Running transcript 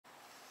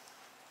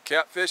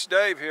Catfish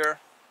Dave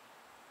here.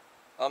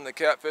 I'm the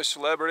catfish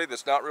celebrity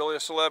that's not really a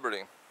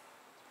celebrity.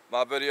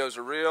 My videos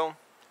are real.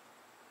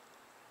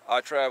 I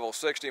travel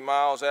 60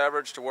 miles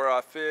average to where I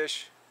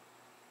fish,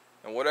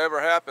 and whatever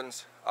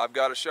happens, I've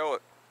got to show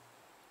it.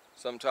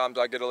 Sometimes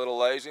I get a little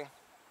lazy,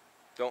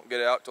 don't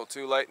get out till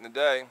too late in the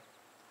day.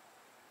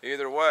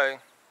 Either way,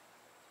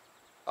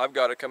 I've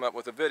got to come up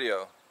with a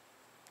video.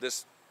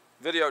 This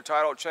video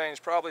title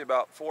changed probably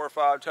about 4 or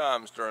 5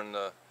 times during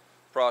the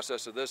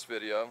process of this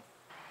video.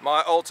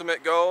 My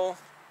ultimate goal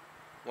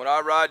when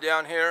I ride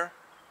down here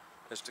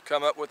is to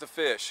come up with a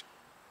fish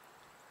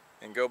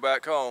and go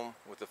back home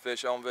with the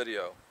fish on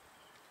video.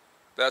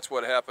 That's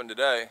what happened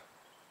today.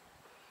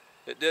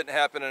 It didn't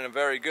happen in a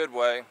very good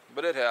way,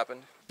 but it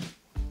happened.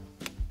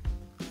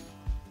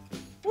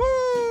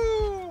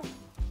 Woo!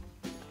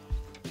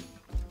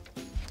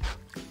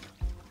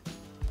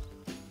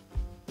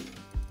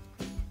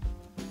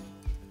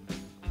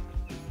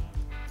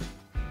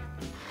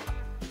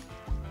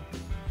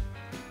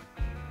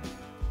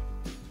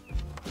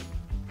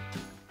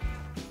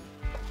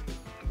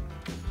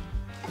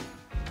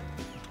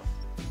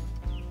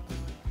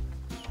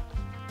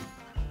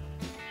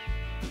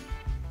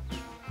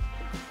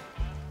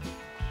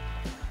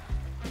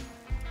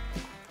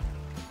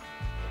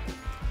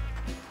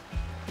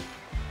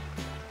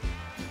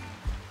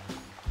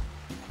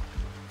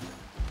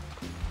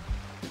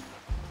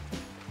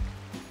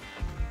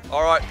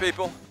 All right,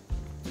 people,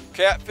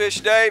 Catfish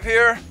Dave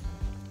here.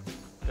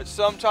 It's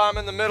sometime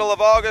in the middle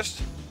of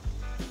August.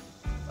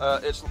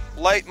 It's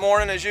late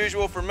morning as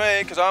usual for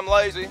me because I'm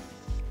lazy.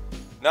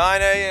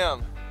 9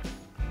 a.m.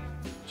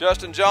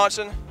 Justin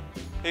Johnson,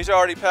 he's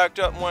already packed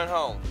up and went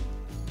home.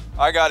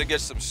 I got to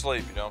get some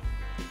sleep, you know.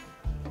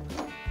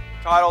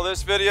 Title of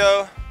this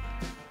video,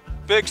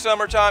 Big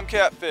Summertime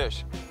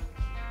Catfish.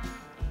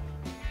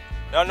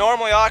 Now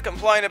normally I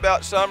complain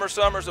about summer's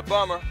a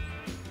bummer.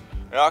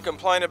 And I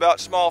complain about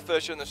small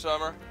fish in the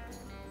summer.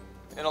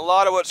 And a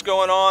lot of what's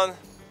going on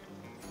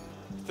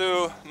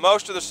through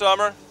most of the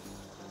summer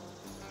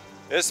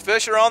is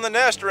fish are on the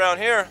nest around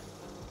here.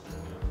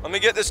 Let me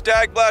get this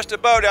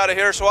dag-blasted boat out of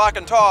here so I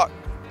can talk.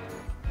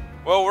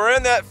 Well, we're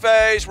in that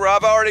phase where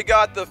I've already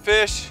got the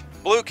fish,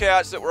 blue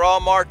cats, that were all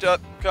marked up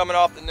coming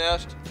off the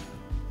nest.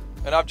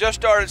 And I've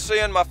just started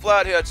seeing my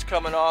flatheads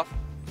coming off.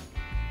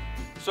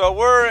 So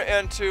we're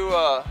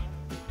into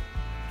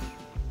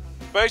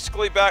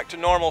basically back to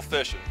normal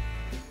fishing.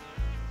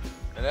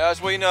 And as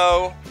we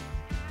know,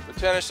 the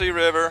Tennessee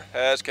River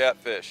has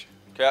catfish.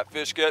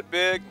 Catfish get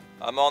big,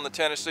 I'm on the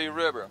Tennessee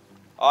River.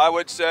 I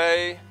would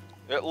say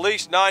at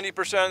least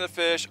 90% of the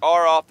fish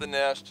are off the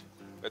nest.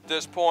 At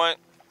this point,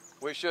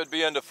 we should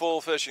be into full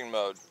fishing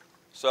mode.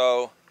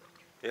 So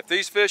if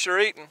these fish are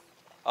eating,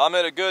 I'm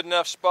at a good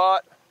enough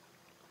spot,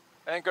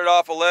 anchored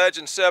off a ledge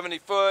in 70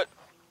 foot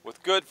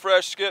with good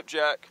fresh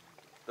skipjack,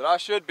 that I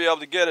should be able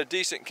to get a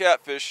decent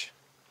catfish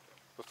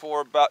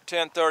before about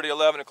 10:30,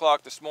 11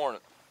 o'clock this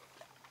morning.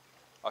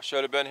 I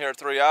should have been here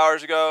 3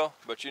 hours ago,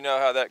 but you know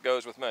how that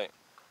goes with me.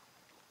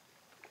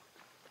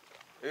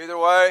 Either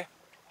way,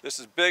 this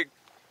is big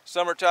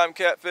summertime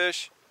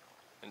catfish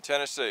in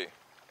Tennessee.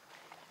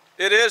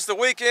 It is the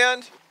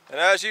weekend,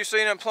 and as you've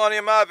seen in plenty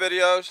of my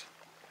videos,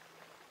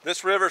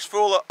 this river's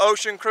full of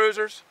ocean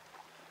cruisers.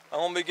 I'm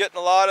gonna be getting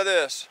a lot of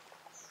this.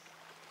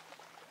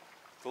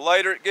 The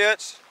later it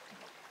gets,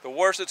 the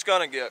worse it's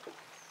gonna get.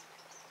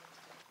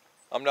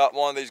 I'm not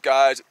one of these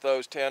guys that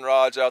throws 10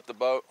 rods out the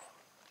boat.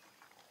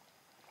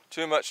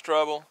 Too much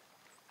trouble,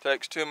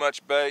 takes too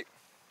much bait,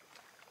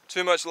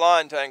 too much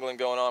line tangling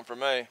going on for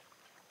me.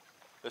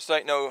 This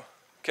ain't no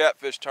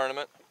catfish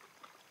tournament.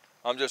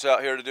 I'm just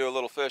out here to do a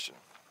little fishing.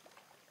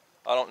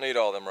 I don't need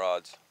all them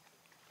rods.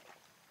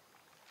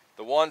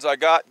 The ones I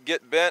got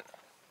get bent,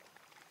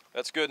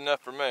 that's good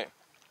enough for me.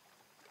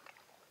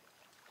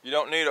 You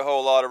don't need a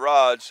whole lot of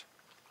rods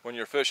when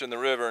you're fishing the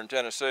river in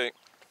Tennessee.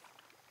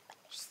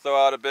 Just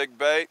throw out a big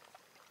bait,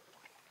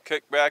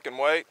 kick back and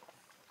wait.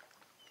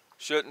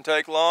 Shouldn't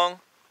take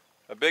long.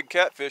 A big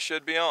catfish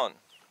should be on.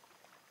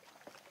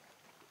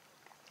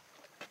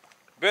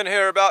 Been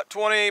here about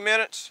 20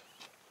 minutes.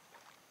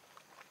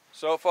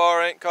 So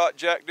far ain't caught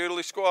jack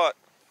doodly squat.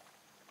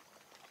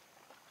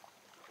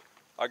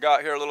 I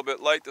got here a little bit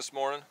late this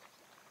morning,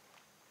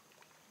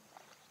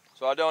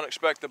 so I don't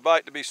expect the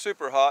bite to be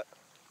super hot.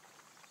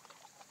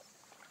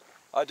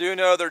 I do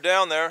know they're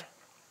down there.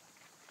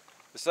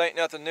 This ain't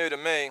nothing new to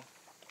me.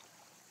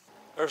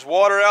 There's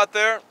water out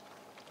there,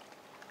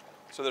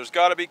 so there's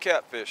got to be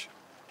catfish.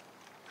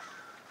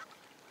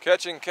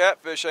 Catching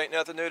catfish ain't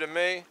nothing new to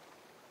me.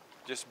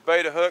 Just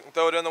bait a hook and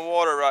throw it in the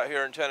water right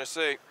here in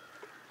Tennessee.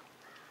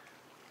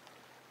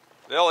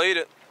 They'll eat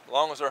it as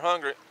long as they're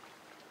hungry.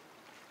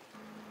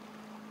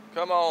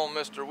 Come on,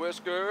 Mr.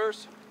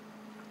 Whiskers.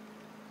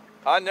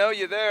 I know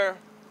you're there.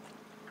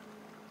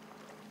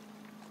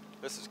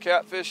 This is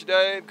Catfish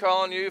Dave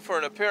calling you for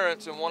an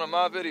appearance in one of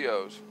my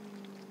videos.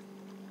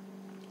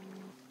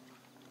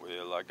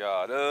 Well, I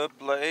got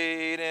up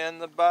late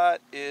and the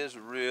bite is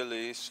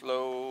really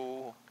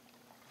slow.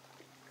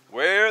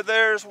 Where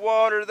there's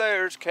water,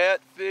 there's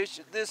catfish,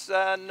 this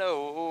I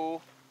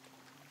know.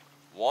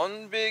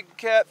 One big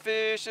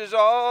catfish is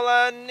all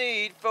I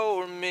need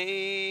for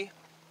me.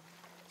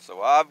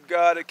 So I've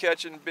got a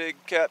catching big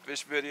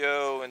catfish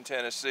video in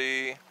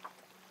Tennessee.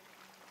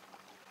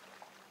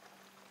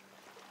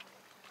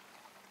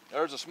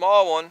 There's a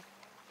small one.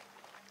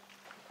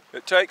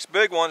 It takes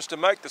big ones to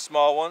make the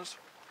small ones.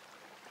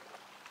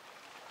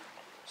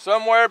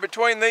 Somewhere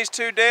between these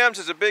two dams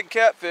is a big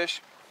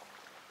catfish.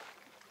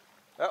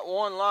 That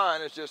one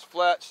line is just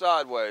flat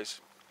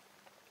sideways,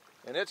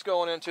 and it's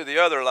going into the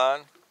other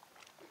line.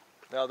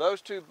 Now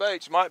those two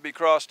baits might be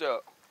crossed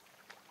up.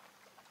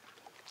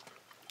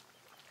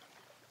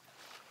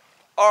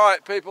 All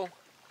right, people.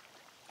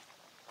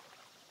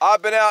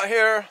 I've been out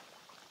here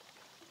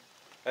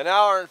an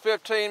hour and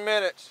 15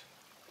 minutes,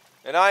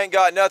 and I ain't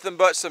got nothing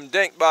but some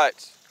dink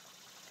bites.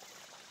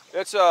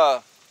 It's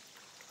I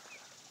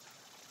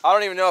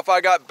don't even know if I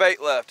got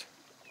bait left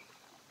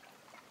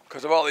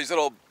because of all these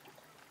little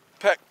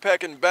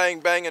pecking,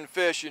 banging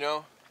fish, you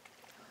know.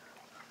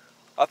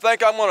 I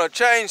think I'm going to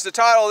change the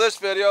title of this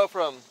video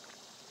from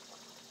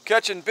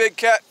Catching Big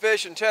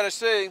Catfish in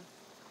Tennessee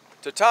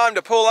to Time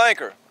to Pull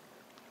Anchor,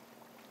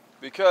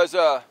 because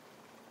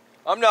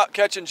I'm not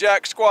catching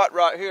jack squat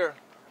right here.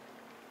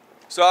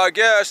 So I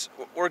guess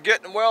we're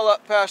getting well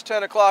up past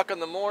 10 o'clock in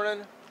the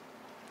morning.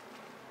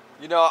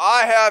 You know,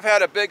 I have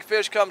had a big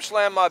fish come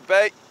slam my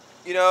bait,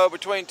 you know,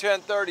 between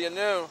 10:30 and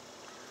noon.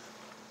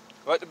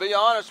 But to be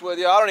honest with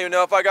you, I don't even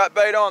know if I got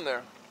bait on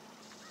there.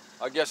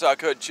 I guess I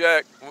could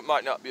check. It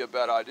might not be a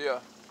bad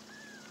idea.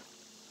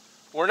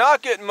 We're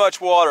not getting much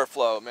water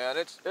flow, man.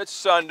 It's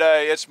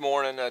Sunday, it's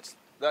morning,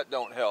 that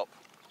don't help.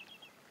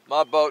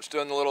 My boat's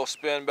doing the little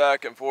spin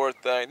back and forth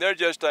thing. There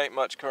just ain't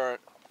much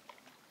current.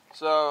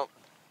 So,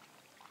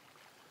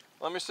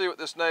 let me see what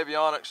this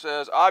Navionics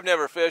says. I've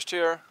never fished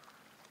here.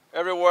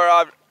 Everywhere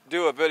I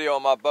do a video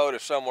on my boat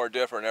is somewhere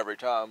different every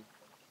time,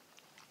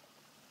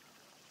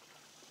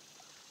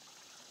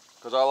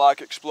 because I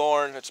like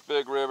exploring. It's a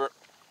big river.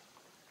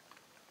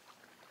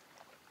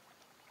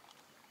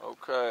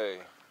 Okay.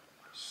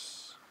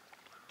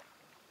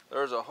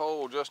 There's a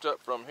hole just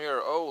up from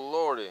here. Oh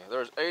lordy,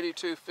 there's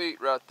 82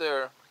 feet right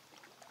there.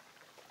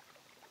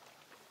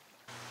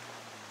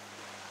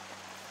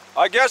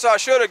 I guess I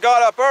should have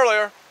got up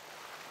earlier,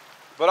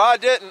 but I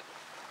didn't.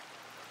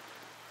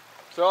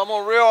 So I'm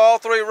gonna reel all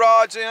 3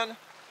 rods in.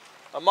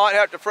 I might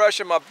have to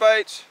freshen my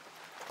baits.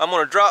 I'm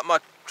gonna drop my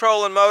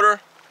trolling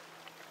motor,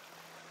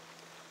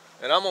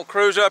 and I'm gonna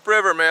cruise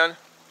upriver, man.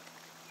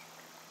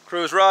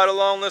 Cruise right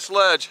along this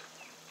ledge.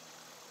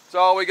 That's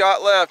all we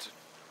got left.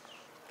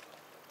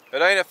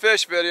 It ain't a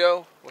fish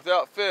video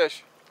without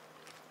fish.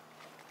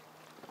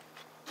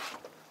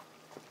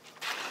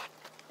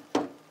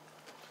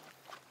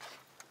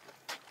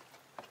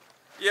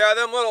 Yeah,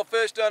 them little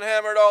fish done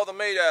hammered all the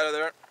meat out of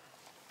there.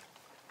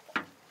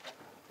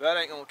 That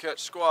ain't gonna catch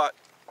squat.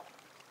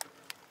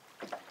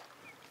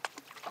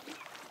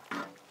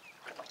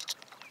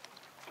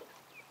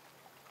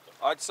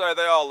 I'd say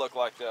they all look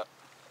like that.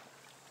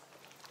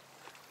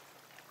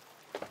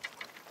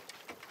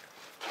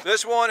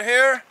 This one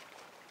here,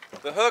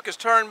 the hook is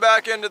turned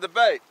back into the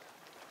bait.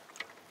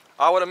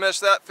 I would have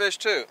missed that fish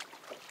too.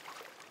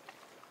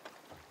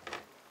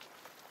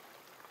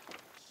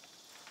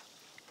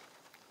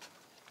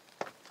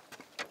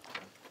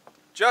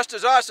 Just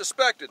as I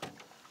suspected.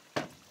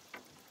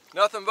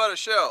 Nothing but a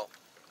shell.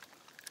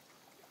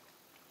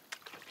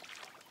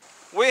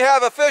 We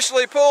have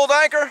officially pulled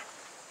anchor,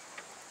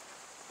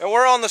 and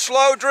we're on the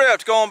slow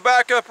drift going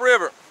back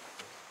upriver.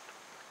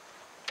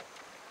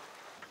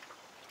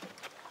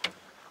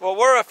 Well,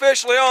 we're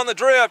officially on the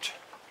drift,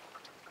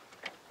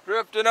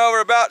 drifting over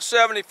about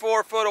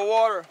 74 foot of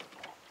water.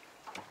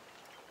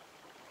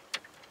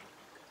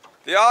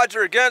 The odds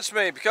are against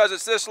me because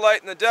it's this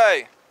late in the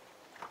day.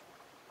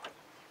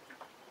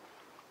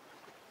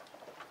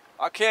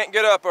 I can't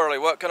get up early,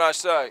 what can I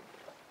say?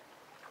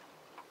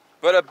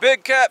 But a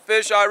big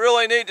catfish I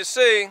really need to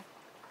see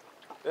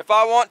if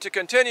I want to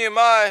continue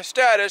my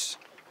status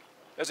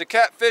as a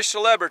catfish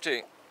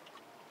celebrity.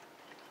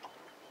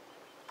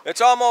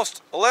 It's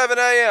almost 11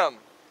 a.m.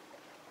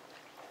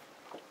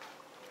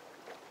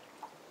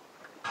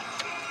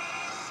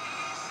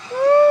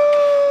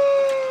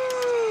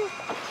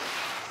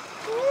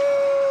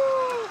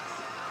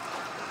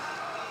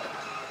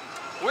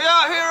 We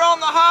out here on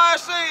the high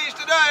seas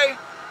today.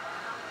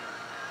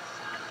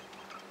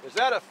 Is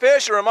that a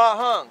fish or am I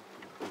hung?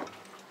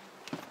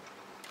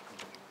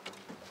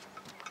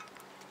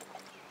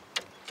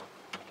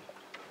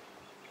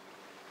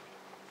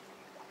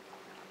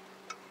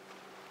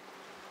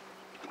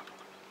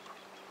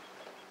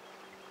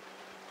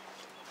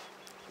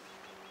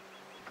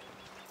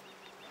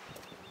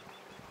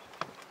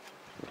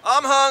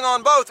 I'm hung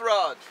on both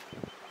rods.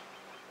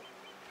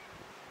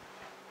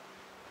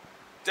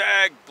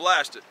 Dag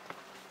blast it.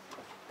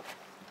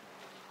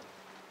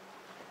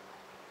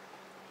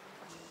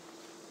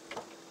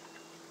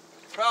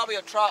 Probably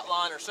a trot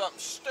line or something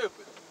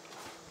stupid.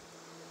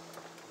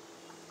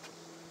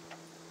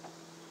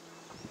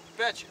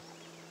 bet you.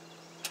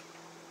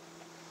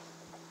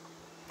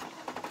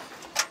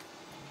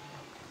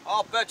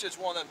 I'll bet you it's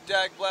one of them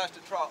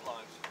dag-blasted trot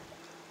lines.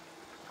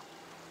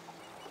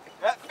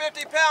 That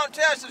 50-pound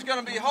test is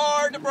going to be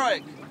hard to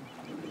break.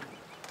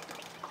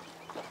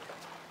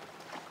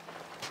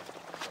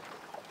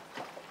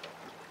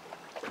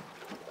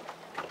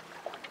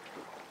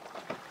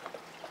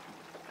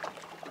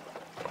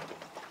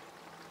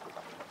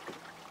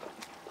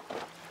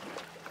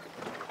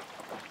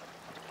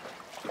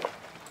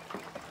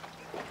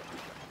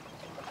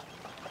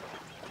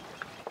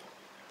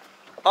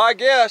 I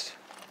guess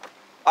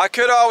I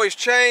could always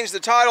change the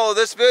title of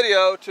this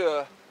video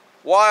to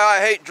Why I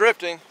Hate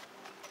Drifting,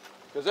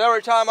 because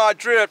every time I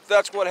drift,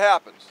 that's what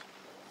happens.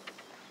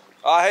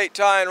 I hate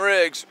tying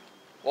rigs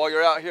while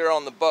you're out here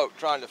on the boat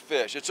trying to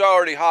fish. It's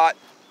already hot.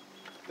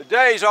 The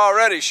day's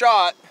already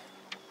shot.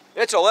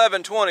 It's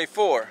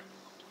 11:24.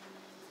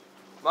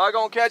 Am I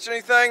gonna catch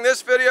anything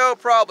this video?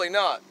 Probably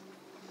not.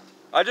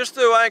 I just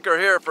threw anchor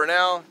here for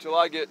now until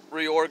I get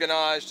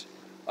reorganized.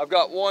 I've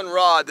got one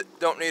rod that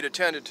don't need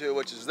attended to,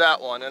 which is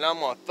that one, and I'm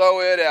gonna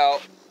throw it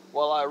out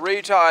while I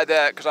retie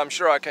that, because I'm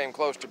sure I came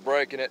close to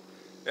breaking it,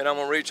 and I'm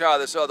gonna retie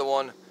this other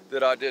one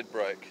that I did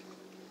break.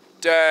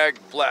 Dag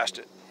blast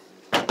it.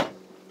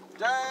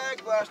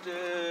 Dag blast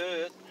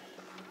it.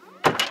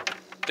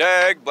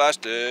 Dag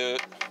blast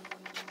it.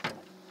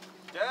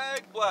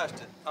 Dag blast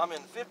it. I'm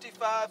in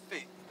 55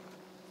 feet.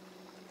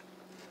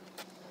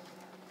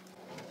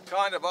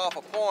 Kind of off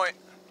a point,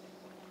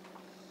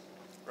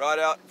 right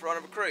out in front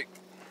of a creek.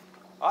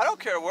 I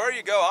don't care where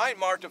you go, I ain't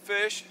marked a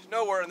fish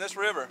nowhere in this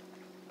river.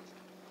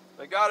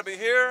 They gotta be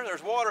here,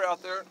 there's water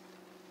out there.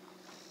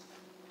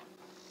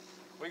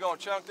 We're gonna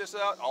chunk this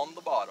out on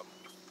the bottom.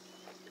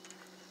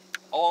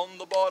 On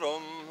the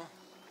bottom.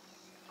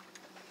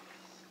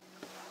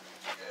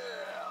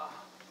 Yeah.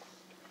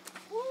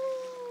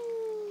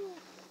 Woo!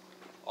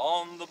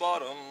 On the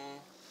bottom.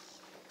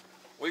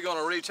 We're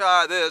gonna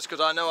retie this because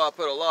I know I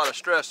put a lot of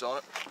stress on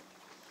it.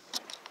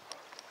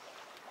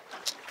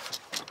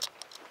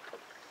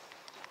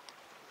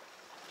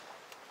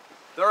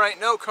 There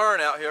ain't no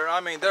current out here. I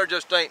mean, there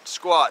just ain't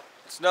squat.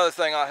 It's another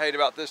thing I hate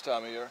about this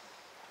time of year.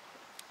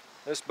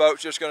 This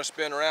boat's just gonna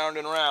spin round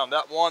and round.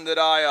 That one that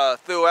I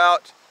threw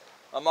out,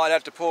 I might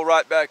have to pull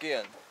right back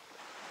in.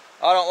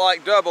 I don't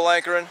like double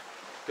anchoring,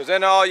 because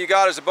then all you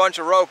got is a bunch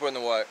of rope in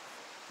the way.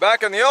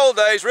 Back in the old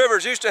days,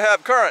 rivers used to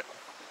have current.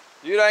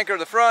 You'd anchor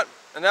the front,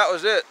 and that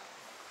was it.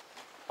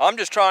 I'm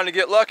just trying to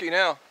get lucky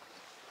now.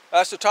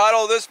 That's the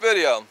title of this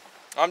video.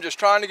 I'm just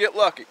trying to get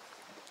lucky.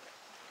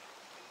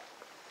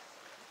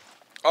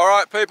 All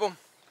right, people,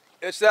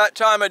 it's that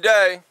time of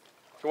day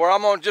to where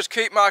I'm gonna just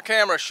keep my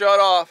camera shut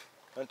off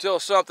until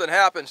something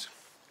happens.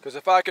 Because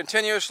if I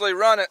continuously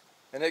run it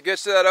and it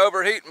gets to that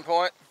overheating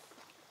point,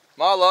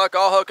 my luck,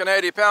 I'll hook an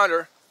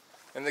 80-pounder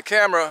and the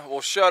camera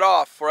will shut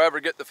off before I ever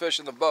get the fish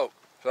in the boat.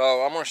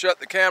 So I'm gonna shut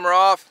the camera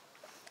off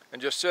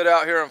and just sit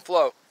out here and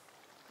float.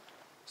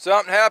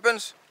 Something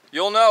happens,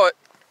 you'll know it.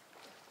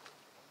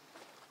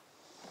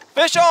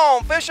 Fish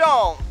on, fish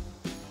on.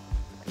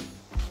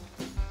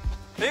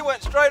 He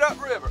went straight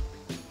up river.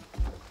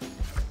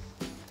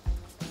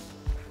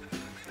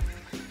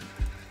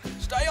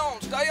 Stay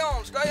on, stay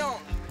on, stay on.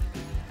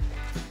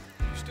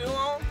 You still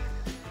on?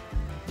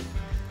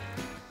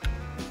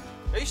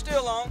 He's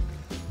still on.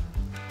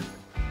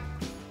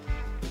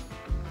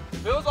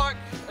 Feels like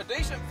a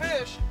decent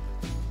fish.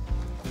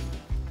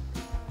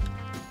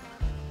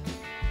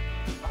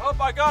 I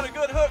hope I got a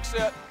good hook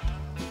set.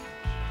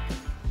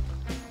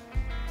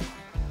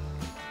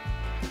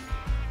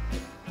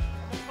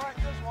 Let's crank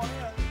this one in.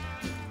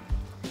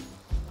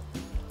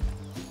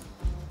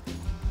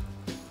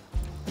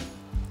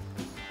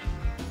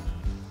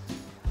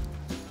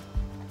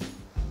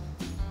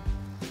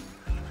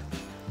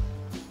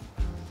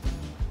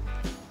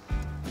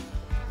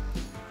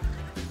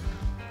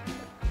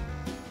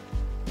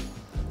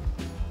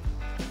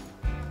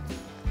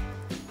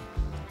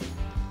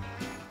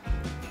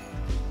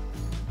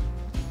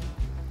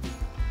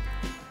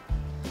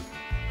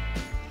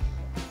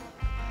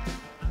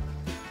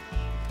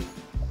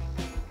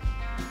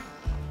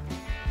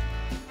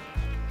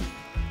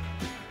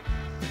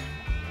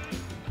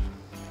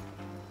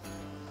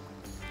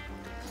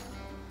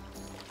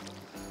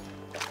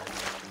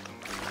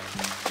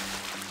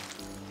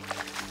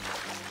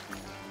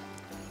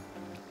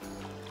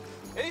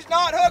 He's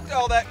not hooked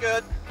all that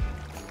good.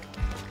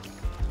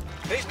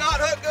 He's not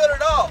hooked good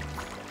at all.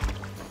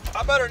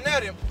 I better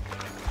net him.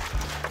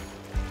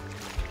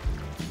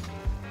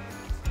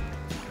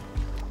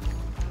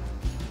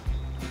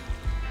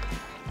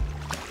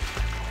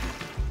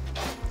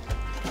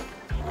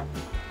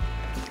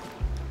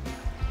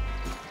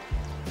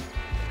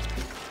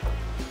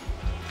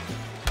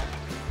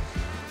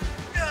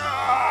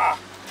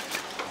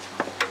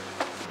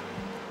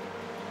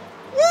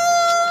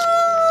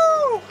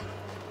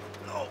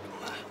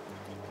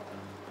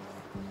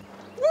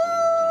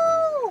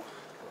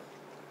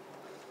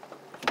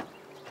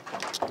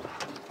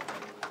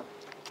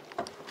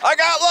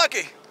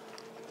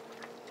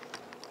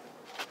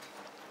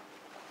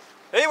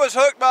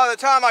 the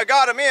time I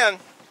got him in,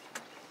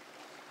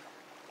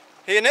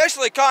 he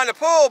initially kind of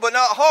pulled, but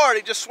not hard.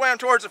 He just swam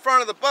towards the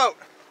front of the boat.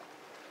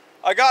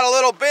 I got a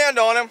little bend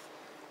on him,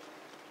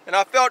 and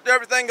I felt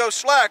everything go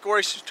slack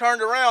where he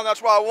turned around.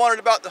 That's why I wondered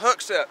about the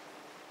hook set.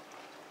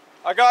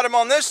 I got him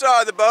on this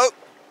side of the boat,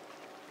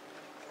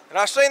 and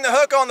I seen the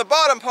hook on the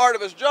bottom part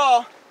of his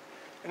jaw,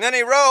 and then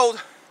he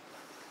rolled,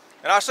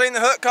 and I seen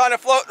the hook kind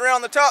of floating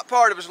around the top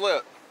part of his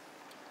lip.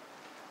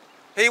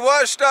 He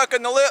was stuck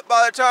in the lip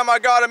by the time I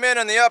got him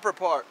in the upper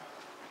part.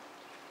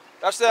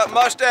 That's that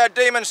mustad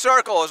demon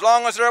circle. As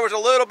long as there was a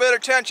little bit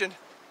of tension,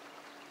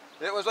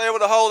 it was able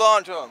to hold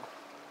on to him.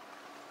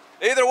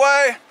 Either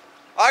way,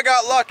 I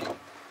got lucky.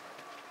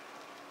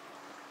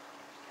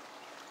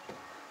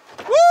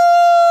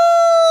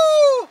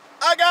 Woo!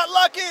 I got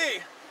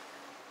lucky!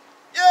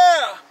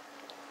 Yeah!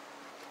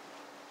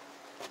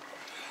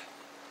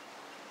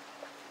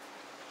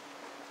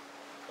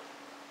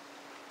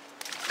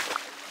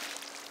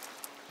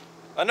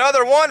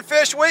 Another one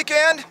fish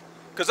weekend,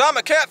 because I'm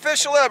a catfish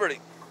celebrity.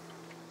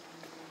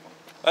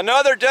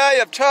 Another day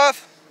of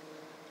tough,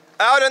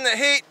 out in the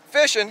heat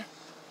fishing,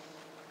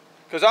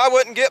 because I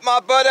wouldn't get my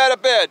butt out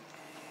of bed.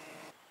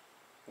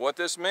 What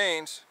this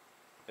means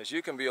is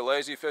you can be a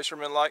lazy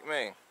fisherman like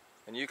me,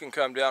 and you can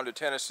come down to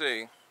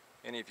Tennessee,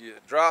 and if you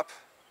drop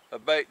a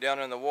bait down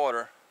in the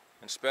water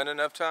and spend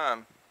enough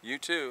time, you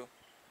too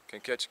can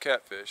catch a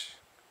catfish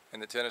in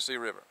the Tennessee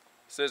River.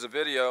 This is a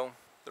video.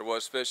 There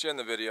was fish in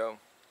the video.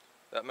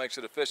 That makes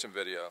it a fishing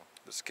video.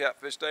 This is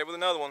Catfish Day with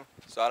another one.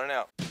 Signing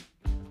out.